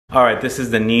All right, this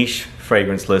is the niche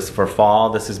fragrance list for fall.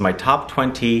 This is my top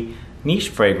 20 niche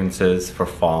fragrances for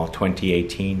fall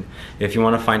 2018. If you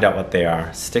want to find out what they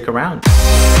are, stick around.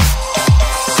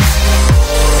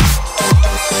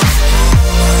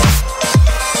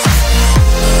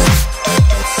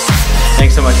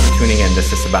 Thanks so much for tuning in.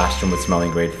 This is Sebastian with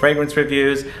Smelling Great Fragrance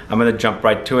Reviews. I'm going to jump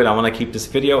right to it. I want to keep this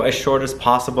video as short as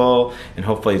possible, and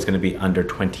hopefully it's going to be under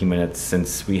 20 minutes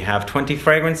since we have 20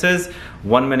 fragrances,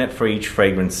 1 minute for each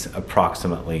fragrance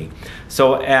approximately.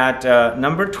 So at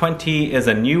number 20 is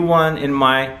a new one in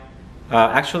my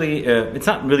it's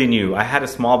not really new. I had a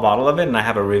small bottle of it and I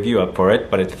have a review up for it,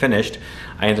 but it's finished.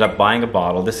 I ended up buying a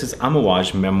bottle. This is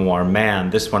Amouage Memoir Man,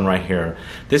 this one right here.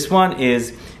 This one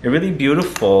is a really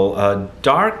beautiful,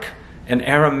 dark and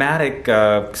aromatic,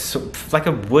 like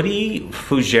a woody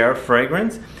fougere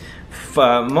fragrance.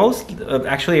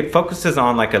 Actually it focuses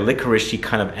on like a licoricey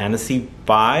kind of anisey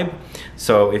vibe.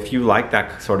 So if you like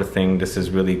that sort of thing, this is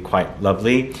really quite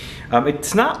lovely.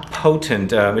 It's not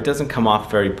potent, it doesn't come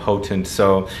off very potent,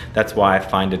 so that's why I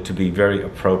find it to be very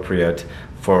appropriate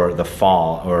for the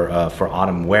fall or for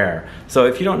autumn wear. So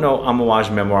if you don't know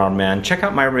Amouage Memoir Man, check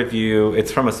out my review.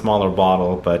 It's from a smaller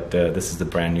bottle, but this is the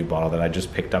brand new bottle that I just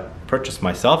purchased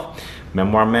myself.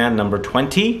 Memoir Man number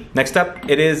 20. Next up,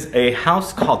 it is a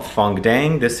house called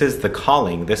Phuong. This is the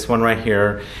Calling, this one right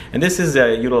here. And this is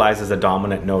utilizes a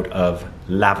dominant note of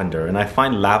lavender. And I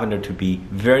find lavender to be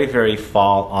very, very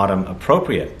fall, autumn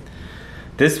appropriate.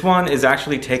 This one is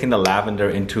actually taking the lavender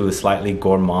into a slightly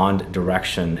gourmand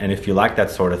direction, and if you like that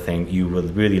sort of thing, you will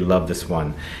really love this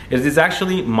one. It is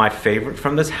actually my favorite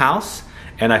from this house,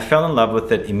 and I fell in love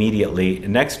with it immediately.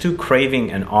 Next to Craving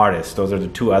and Artist, those are the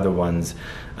two other ones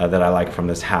that I like from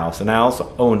this house. And I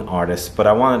also own Artist, but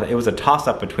it was a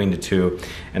toss-up between the two,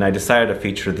 and I decided to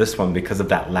feature this one because of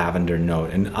that lavender note.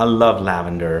 And I love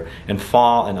lavender, and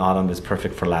fall and autumn is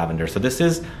perfect for lavender. So this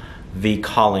is the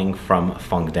Calling from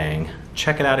Phuong.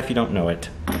 Check it out if you don't know it.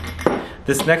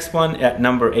 This next one at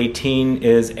number 18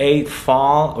 is a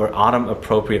fall or autumn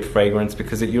appropriate fragrance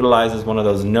because it utilizes one of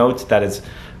those notes that is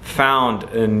found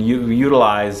and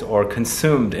utilized or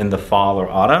consumed in the fall or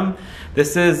autumn.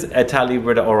 This is État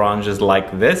Libre d'Oranges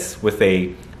Like This with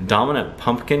a dominant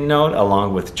pumpkin note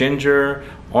along with ginger,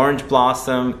 orange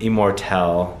blossom,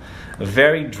 immortelle. A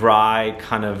very dry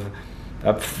kind of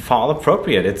fall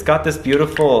appropriate. It's got this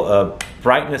beautiful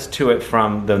brightness to it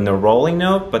from the neroli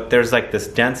note, but there's like this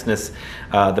denseness.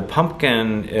 The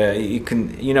pumpkin,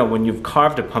 when you've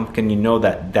carved a pumpkin, you know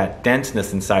that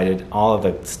denseness inside it, all of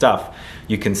the stuff,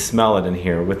 you can smell it in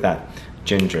here with that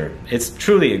ginger. It's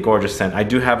truly a gorgeous scent. I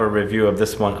do have a review of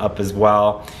this one up as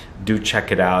well. Do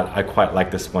check it out. I quite like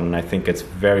this one, and I think it's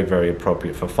very, very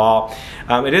appropriate for fall.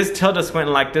 It is Tilda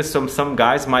Swinton like this, so some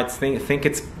guys might think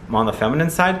it's on the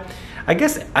feminine side. I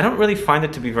guess I don't really find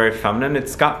it to be very feminine.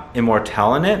 It's got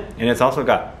immortelle in it, and it's also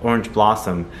got orange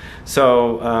blossom.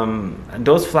 So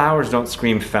those flowers don't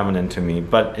scream feminine to me,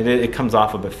 but it comes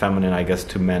off a bit feminine, I guess,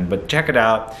 to men. But check it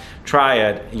out. Try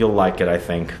it. You'll like it, I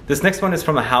think. This next one is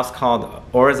from a house called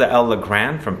Orza Le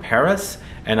Grand from Paris,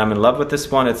 and I'm in love with this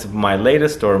one. It's my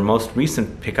latest or most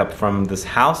recent pickup from this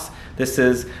house. This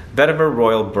is Vetiver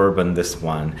Royal Bourbon, this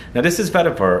one. Now this is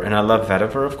vetiver, and I love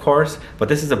vetiver, of course, but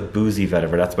this is a boozy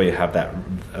vetiver. That's why you have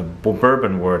that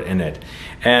bourbon word in it.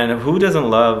 And who doesn't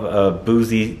love a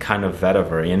boozy kind of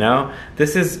vetiver, you know?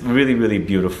 This is really, really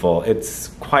beautiful. It's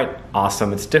quite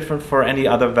awesome. It's different for any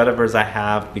other vetivers I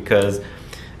have because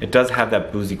it does have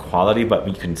that boozy quality, but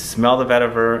you can smell the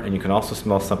vetiver, and you can also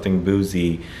smell something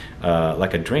boozy,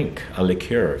 like a drink, a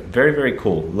liqueur. Very, very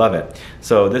cool. Love it.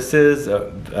 So this is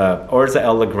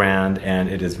Orza Le Grand, and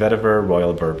it is Vetiver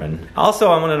Royal Bourbon. Also,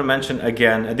 I wanted to mention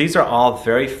again, these are all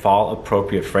very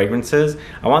fall-appropriate fragrances.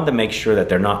 I wanted to make sure that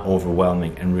they're not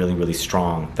overwhelming and really, really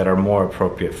strong, that are more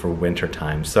appropriate for winter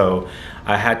time. So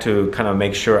I had to kind of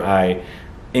make sure I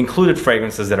included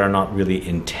fragrances that are not really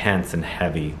intense and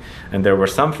heavy. And there were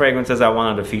some fragrances I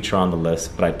wanted to feature on the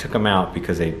list, but I took them out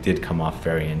because they did come off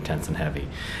very intense and heavy.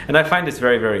 And I find it's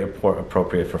very, very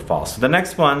appropriate for fall. So the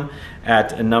next one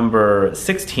at number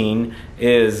 16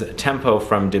 is Tempo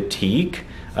from Diptyque.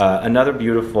 Another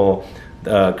beautiful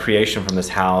creation from this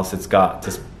house. It's got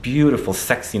this beautiful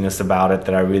sexiness about it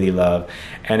that I really love,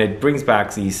 and it brings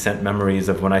back these scent memories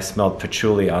of when I smelled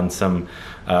patchouli on some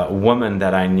woman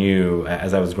that I knew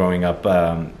as I was growing up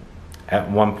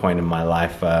at one point in my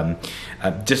life.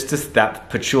 Just that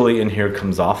patchouli in here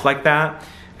comes off like that,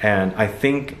 and I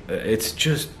think it's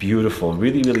just beautiful,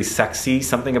 really, really sexy.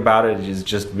 Something about it is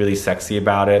just really sexy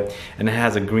about it, and it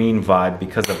has a green vibe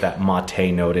because of that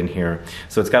mate note in here.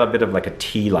 So it's got a bit of like a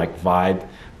tea-like vibe,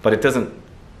 but it doesn't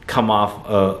come off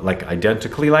like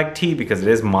identically like tea, because it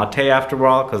is mate after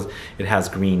all, because it has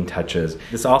green touches.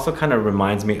 This also kind of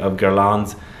reminds me of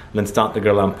Guerlain's L'Instant de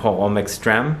Guerlain Pomme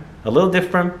Extrême. A little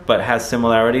different, but has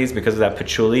similarities because of that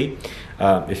patchouli.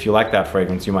 If you like that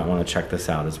fragrance, you might want to check this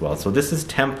out as well. So this is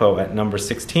Tempo at number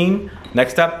 16.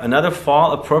 Next up, another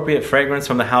fall appropriate fragrance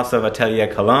from the house of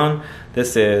Atelier Cologne.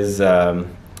 This is Café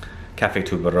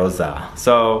Tuberosa.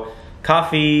 So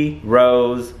coffee,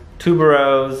 rose,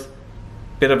 tuberose,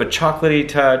 bit of a chocolatey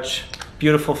touch,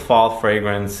 beautiful fall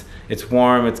fragrance. It's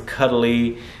warm, it's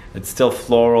cuddly, it's still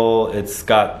floral, it's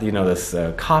got, you know, this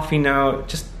coffee note,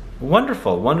 just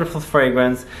wonderful, wonderful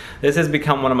fragrance. This has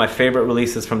become one of my favorite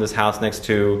releases from this house next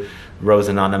to Rose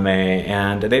and Aname,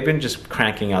 and they've been just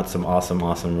cranking out some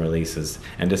awesome releases,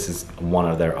 and this is one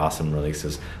of their awesome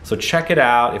releases. So check it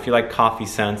out if you like coffee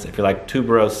scents, if you like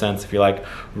tuberose scents, if you like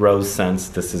rose scents.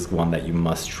 This is one that you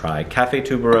must try. Café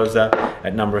Tuberosa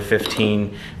at number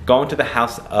 15. Going to the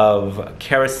house of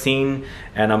Kerosene,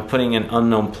 and I'm putting in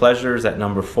Unknown Pleasures at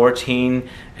number 14,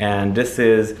 and this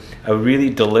is a really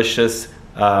delicious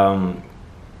gourmand.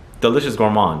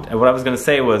 And what I was going to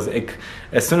say was,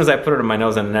 as soon as I put it in my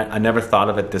nose, and I never thought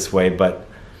of it this way, but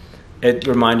it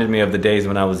reminded me of the days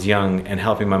when I was young and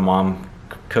helping my mom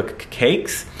cook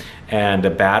cakes and a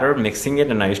batter, mixing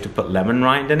it, and I used to put lemon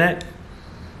rind in it.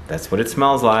 That's what it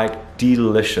smells like.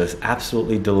 Delicious,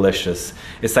 absolutely delicious.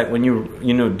 It's like when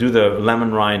you do the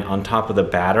lemon rind on top of the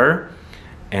batter,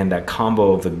 and that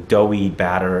combo of the doughy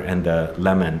batter and the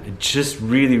lemon. It's just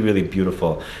really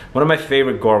beautiful. One of my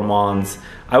favorite gourmands.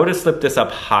 I would have slipped this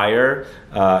up higher.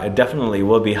 It definitely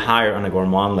will be higher on a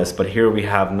gourmand list, but here we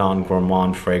have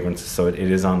non-gourmand fragrances, so it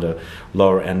is on the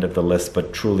lower end of the list,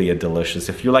 but truly a delicious.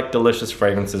 If you like delicious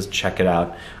fragrances, check it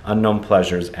out. Unknown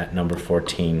Pleasures at number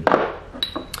 14.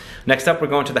 Next up, we're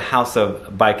going to the house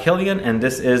of by Kilian, and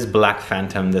this is Black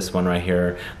Phantom, this one right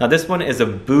here. Now this one is a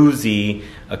boozy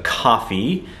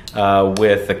coffee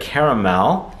with a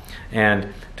caramel, and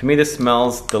to me this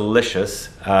smells delicious,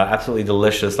 absolutely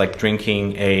delicious, like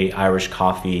drinking a Irish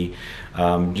coffee.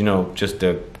 You know, just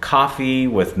a coffee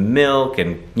with milk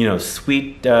and, you know,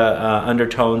 sweet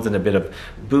undertones and a bit of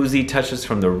boozy touches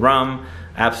from the rum.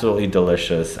 Absolutely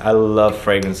delicious. I love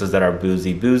fragrances that are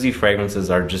boozy. Boozy fragrances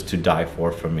are just to die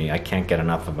for me. I can't get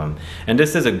enough of them. And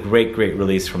this is a great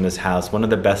release from this house. One of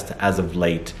the best as of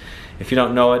late. If you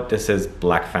don't know it, this is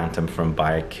Black Phantom from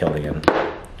by Kilian.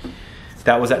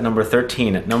 That was at number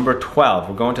 13. At number 12,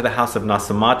 we're going to the house of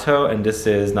Nasamato, and this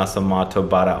is Nasamato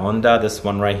Bara Onda, this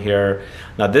one right here.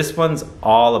 Now this one's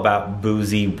all about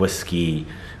boozy whiskey.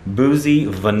 Boozy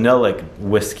vanillic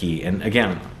whiskey. And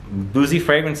again, boozy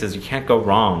fragrances, you can't go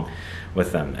wrong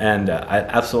with them, and I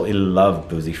absolutely love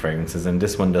boozy fragrances, and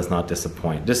this one does not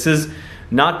disappoint. This is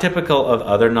not typical of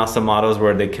other Nasamatos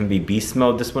where they can be beast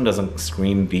mode. This one doesn't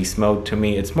scream beast mode to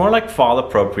me. It's more like fall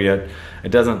appropriate.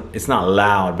 It's not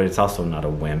loud, but it's also not a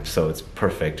wimp, so it's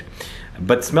perfect.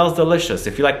 But smells delicious.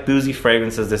 If you like boozy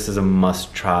fragrances, this is a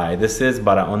must try. This is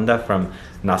Bara Onda from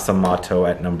Nasamato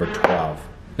at number 12.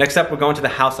 Next up, we're going to the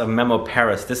house of Memo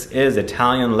Paris. This is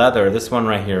Italian leather, this one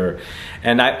right here.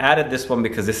 And I added this one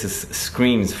because this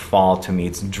screams fall to me.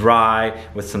 It's dry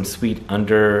with some sweet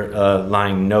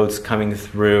underlying notes coming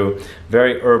through.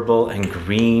 Very herbal and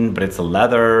green, but it's a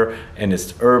leather and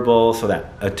it's herbal, so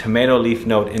that a tomato leaf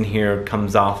note in here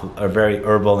comes off very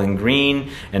herbal and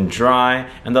green and dry.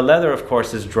 And the leather, of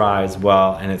course, is dry as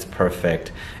well, and it's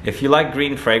perfect. If you like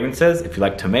green fragrances, if you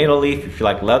like tomato leaf, if you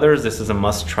like leathers, this is a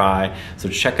must try. So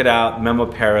check it out, Memo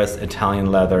Paris,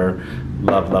 Italian leather.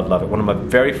 Love it. One of my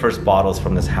very first bottles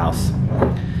from this house.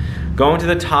 Going to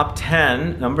the top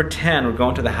 10, number 10, we're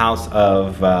going to the house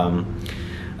of Le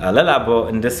Labo,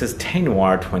 and this is Thé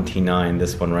Noir 29,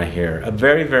 this one right here. A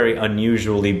very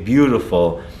unusually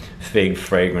beautiful fig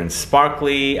fragrance.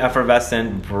 Sparkly,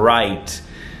 effervescent, bright,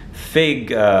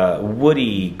 fig,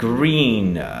 woody,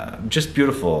 green, just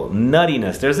beautiful.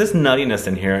 Nuttiness, there's this nuttiness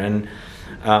in here, and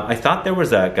I thought there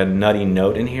was a nutty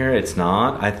note in here. It's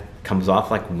not. It comes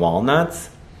off like walnuts,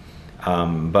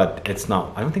 but it's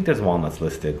not. I don't think there's walnuts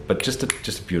listed, but just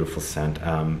a beautiful scent.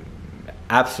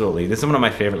 Absolutely, this is one of my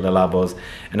favorite Le Labos,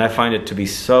 and I find it to be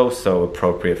so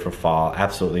appropriate for fall.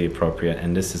 Absolutely appropriate,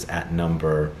 and this is at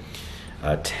number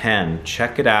 10.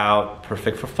 Check it out.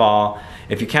 Perfect for fall.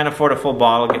 If you can't afford a full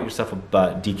bottle, get yourself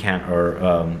a decant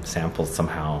or sample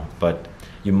somehow, but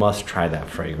you must try that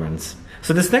fragrance.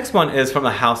 So this next one is from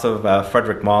the house of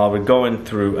Frederic Malle. We're going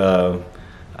through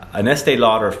an Estee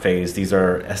Lauder phase. These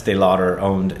are Estee Lauder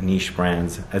owned niche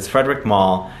brands. It's Frederic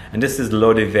Malle, and this is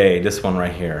L'Eau de Vie, this one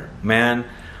right here. Man,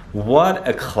 what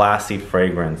a classy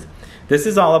fragrance. This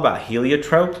is all about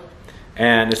heliotrope.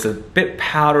 and it's a bit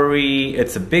powdery.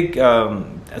 It's a big,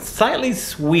 slightly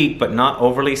sweet, but not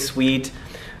overly sweet.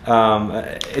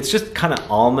 It's just kind of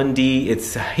almondy.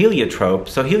 It's heliotrope,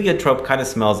 so heliotrope kind of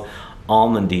smells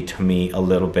almondy to me a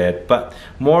little bit, but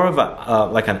more of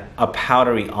a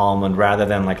powdery almond rather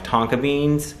than like tonka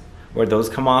beans, where those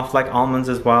come off like almonds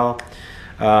as well.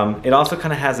 It also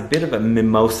kind of has a bit of a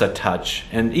mimosa touch,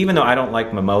 and even though I don't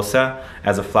like mimosa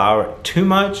as a flower too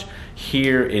much,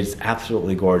 here is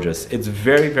absolutely gorgeous. It's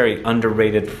very, very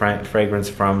underrated fragrance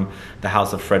from the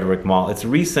house of Frederic Malle. It's a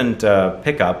recent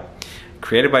pickup,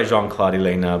 created by Jean-Claude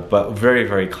Elena, but very,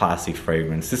 very classy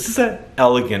fragrance. This is an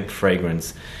elegant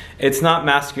fragrance. It's not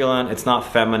masculine, it's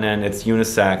not feminine, it's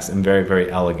unisex and very,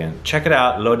 very elegant. Check it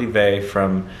out, L'Eau d'Ivet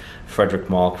from Frederic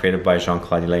Malle, created by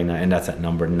Jean-Claude Elena, and that's at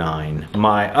number 9.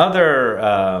 My other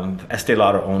Estée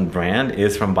Lauder owned brand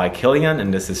is from by Kilian,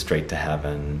 and this is Straight to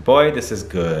Heaven. Boy, this is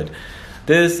good.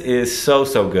 This is so,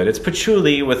 so good. It's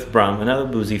patchouli with rum, another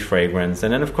boozy fragrance,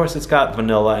 and then of course it's got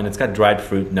vanilla and it's got dried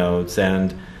fruit notes,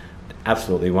 and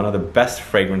absolutely one of the best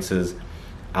fragrances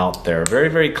out there. Very,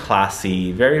 very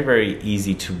classy, very, very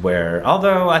easy to wear.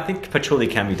 Although I think patchouli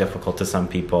can be difficult to some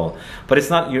people, but it's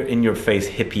not your in-your-face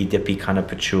hippy dippy kind of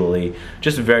patchouli.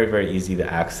 Just very, very easy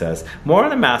to access. More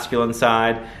on the masculine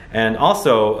side, and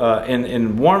also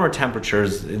in warmer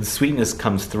temperatures, the sweetness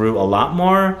comes through a lot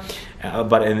more.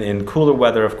 But in cooler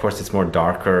weather, of course, it's more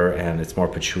darker and it's more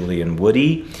patchouli and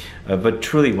woody. But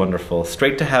truly wonderful.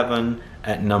 Straight to Heaven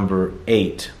at number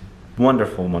 8.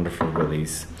 Wonderful, wonderful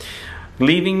release.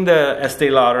 Leaving the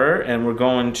Estée Lauder, and we're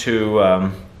going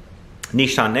to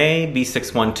Nishane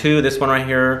B612. This one right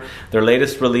here, their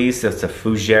latest release. It's a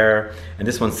fougere, and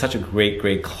this one's such a great,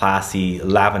 great, classy,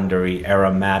 lavendery,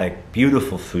 aromatic,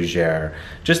 beautiful fougere.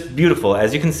 Just beautiful.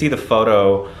 As you can see the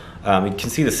photo, you can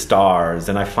see the stars,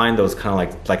 and I find those kind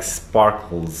of like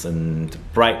sparkles and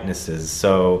brightnesses.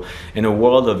 So in a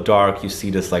world of dark, you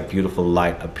see this like beautiful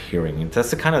light appearing. And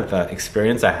that's the kind of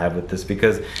experience I have with this,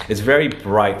 because it's very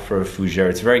bright for a fougere.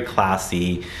 It's very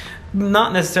classy,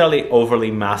 not necessarily overly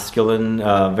masculine,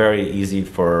 very easy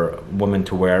for women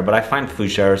to wear, but I find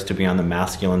fougeres to be on the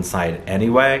masculine side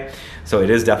anyway. So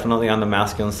it is definitely on the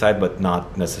masculine side, but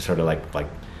not necessarily like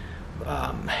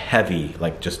heavy,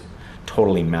 like just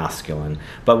totally masculine.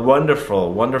 But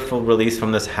wonderful, wonderful release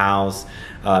from this house.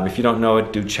 If you don't know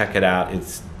it, do check it out.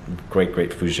 It's great,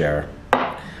 great fougere.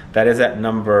 That is at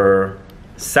number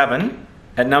 7.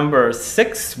 At number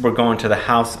 6, we're going to the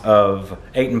house of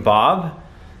 8 Bob,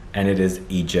 and it is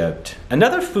Egypt.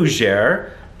 Another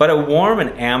fougere, but a warm and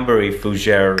ambery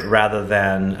fougere rather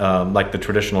than like the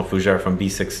traditional fougere from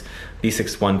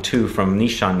B612 from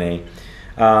Nishane.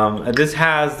 This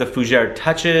has the fougere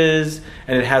touches,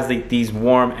 and it has these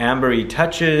warm ambery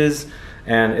touches,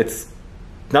 and it's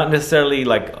not necessarily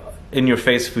like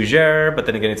in-your-face fougere, but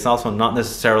then again, it's also not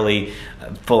necessarily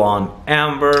full-on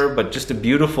amber, but just a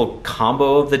beautiful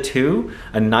combo of the two,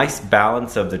 a nice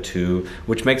balance of the two,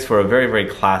 which makes for a very, very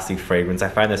classy fragrance. I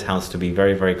find this house to be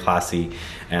very, very classy,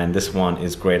 and this one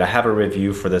is great. I have a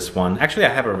review for this one. Actually, I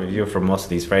have a review for most of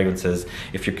these fragrances.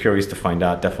 If you're curious to find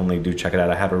out, definitely do check it out.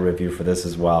 I have a review for this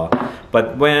as well.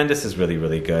 But when this is really,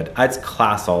 really good. It's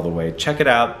class all the way. Check it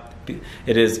out.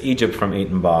 It is Egypt from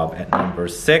 8 Bob at number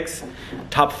 6.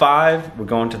 Top 5, we're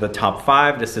going to the top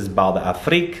 5. This is Bal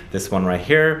d'Afrique, this one right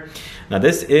here. Now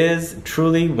this is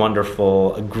truly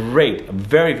wonderful, a great,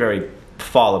 very, very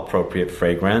fall appropriate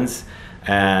fragrance.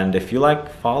 And if you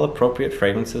like fall appropriate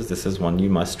fragrances, this is one you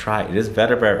must try. It is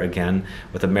vetiver again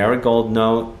with a marigold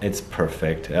note. It's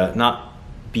perfect. Not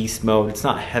beast mode, it's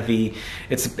not heavy,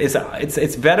 it's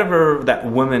vetiver that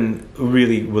women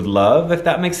really would love, if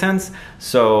that makes sense.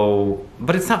 So,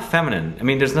 but it's not feminine. I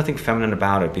mean, there's nothing feminine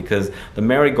about it, because the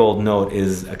marigold note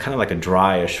is kind of like a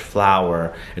dryish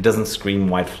flower. It doesn't scream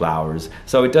white flowers,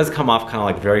 so it does come off kind of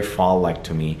like very fall-like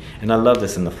to me, and I love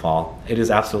this in the fall. It is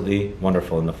absolutely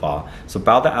wonderful in the fall. So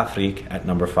Bal d'Afrique at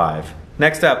number 5.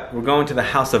 Next up, we're going to the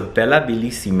house of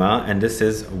Bellissima, and this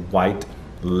is White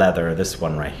Leather, this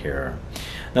one right here.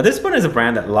 Now this one is a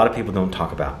brand that a lot of people don't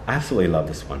talk about. I absolutely love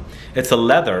this one. It's a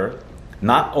leather,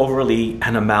 not overly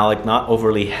animalic, not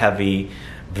overly heavy,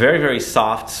 very, very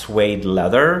soft suede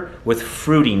leather with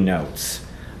fruity notes.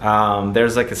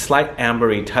 There's like a slight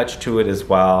ambery touch to it as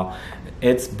well.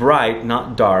 It's bright,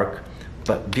 not dark,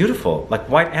 but beautiful, like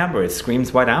white amber. It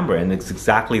screams white amber, and it's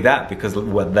exactly that, because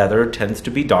leather tends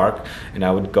to be dark, and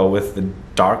I would go with the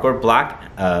dark or black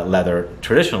leather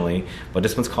traditionally, but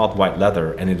this one's called white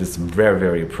leather, and it is very,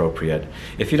 very appropriate.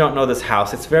 If you don't know this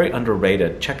house, it's very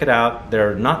underrated. Check it out.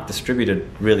 They're not distributed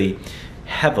really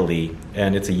heavily,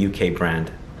 and it's a UK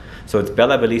brand. So it's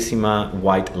Bellissima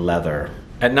White Leather.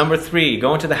 At number 3,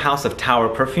 going to the House of Tower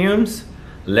Perfumes,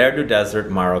 L'air du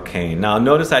Desert Marocain. Now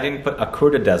notice I didn't put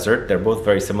Accour de Desert. They're both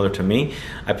very similar to me.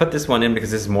 I put this one in because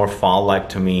this is more fall-like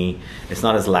to me. It's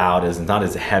not as loud, it's not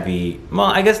as heavy. Well,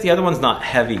 I guess the other one's not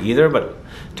heavy either, but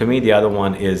to me the other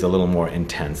one is a little more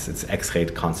intense. It's X-ray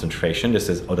concentration. This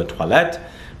is Eau de Toilette,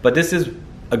 but this is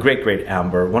a great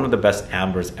amber, one of the best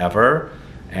ambers ever.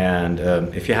 And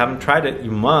if you haven't tried it,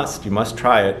 you must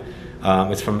try it.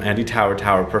 It's from Andy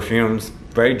Tower Perfumes.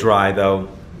 Very dry though,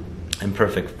 and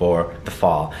perfect for the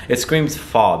fall. It screams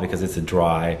fall because it's a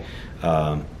dry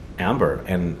amber,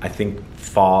 and I think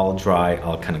fall, dry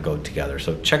all kind of go together.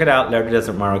 So check it out, L'air du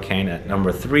Desert Marocain at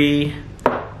number 3.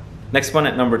 Next one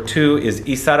at number 2 is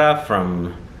Issara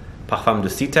from Parfums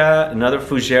Dusita, another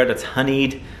fougere that's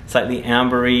honeyed, slightly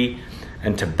ambery,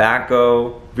 and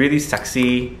tobacco, really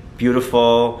sexy,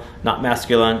 beautiful, not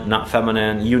masculine, not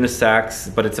feminine,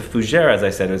 unisex, but it's a fougere, as I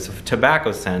said, it's a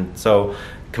tobacco scent, so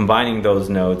combining those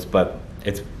notes, but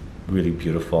it's really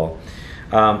beautiful.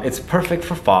 It's perfect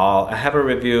for fall. I have a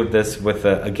review of this with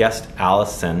a guest,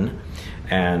 Allison,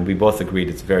 and we both agreed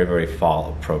it's very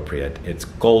fall appropriate. It's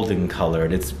golden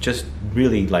colored, it's just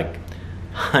really like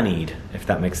honeyed, if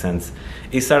that makes sense.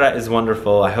 Issara is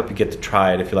wonderful. I hope you get to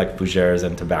try it if you like fougères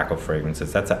and tobacco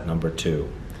fragrances. That's at number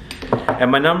 2.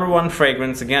 And my number 1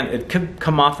 fragrance, again, it could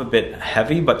come off a bit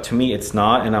heavy, but to me it's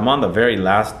not, and I'm on the very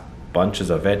last bunches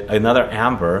of it. Another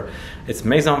amber. It's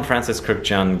Maison Francis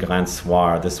Kurkdjian Grand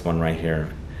Soir, this one right here.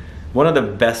 One of the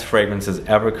best fragrances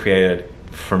ever created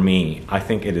for me. I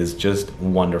think it is just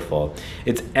wonderful.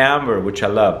 It's amber, which I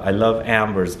love. I love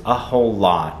ambers a whole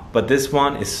lot, but this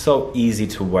one is so easy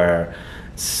to wear.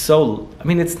 So, I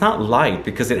mean, it's not light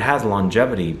because it has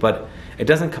longevity, but it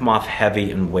doesn't come off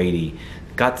heavy and weighty.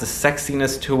 Got the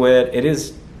sexiness to it. It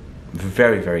is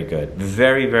very good.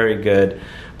 Very good.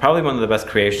 Probably one of the best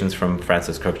creations from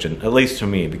Francis Kurkdjian, at least to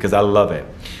me, because I love it.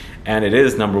 And it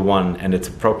is number 1, and it's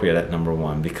appropriate at number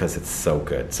 1 because it's so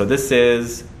good. So this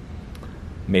is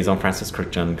Maison Francis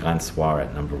Kurkdjian Grand Soir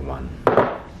at number 1.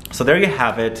 So there you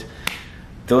have it.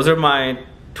 Those are my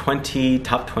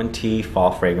top 20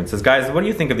 fall fragrances. Guys, what do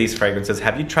you think of these fragrances?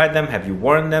 Have you tried them? Have you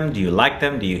worn them? Do you like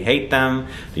them? Do you hate them?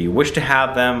 Do you wish to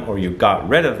have them, or you got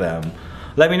rid of them?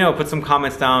 Let me know. Put some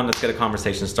comments down. Let's get a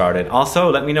conversation started.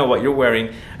 Also, let me know what you're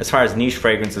wearing as far as niche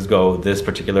fragrances go this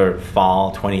particular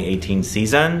fall 2018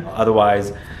 season.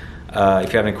 Otherwise,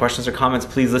 if you have any questions or comments,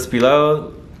 please list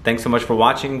below. Thanks so much for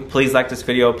watching. Please like this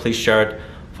video. Please share it.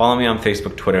 Follow me on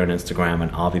Facebook, Twitter, and Instagram, and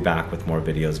I'll be back with more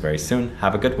videos very soon.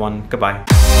 Have a good one. Goodbye.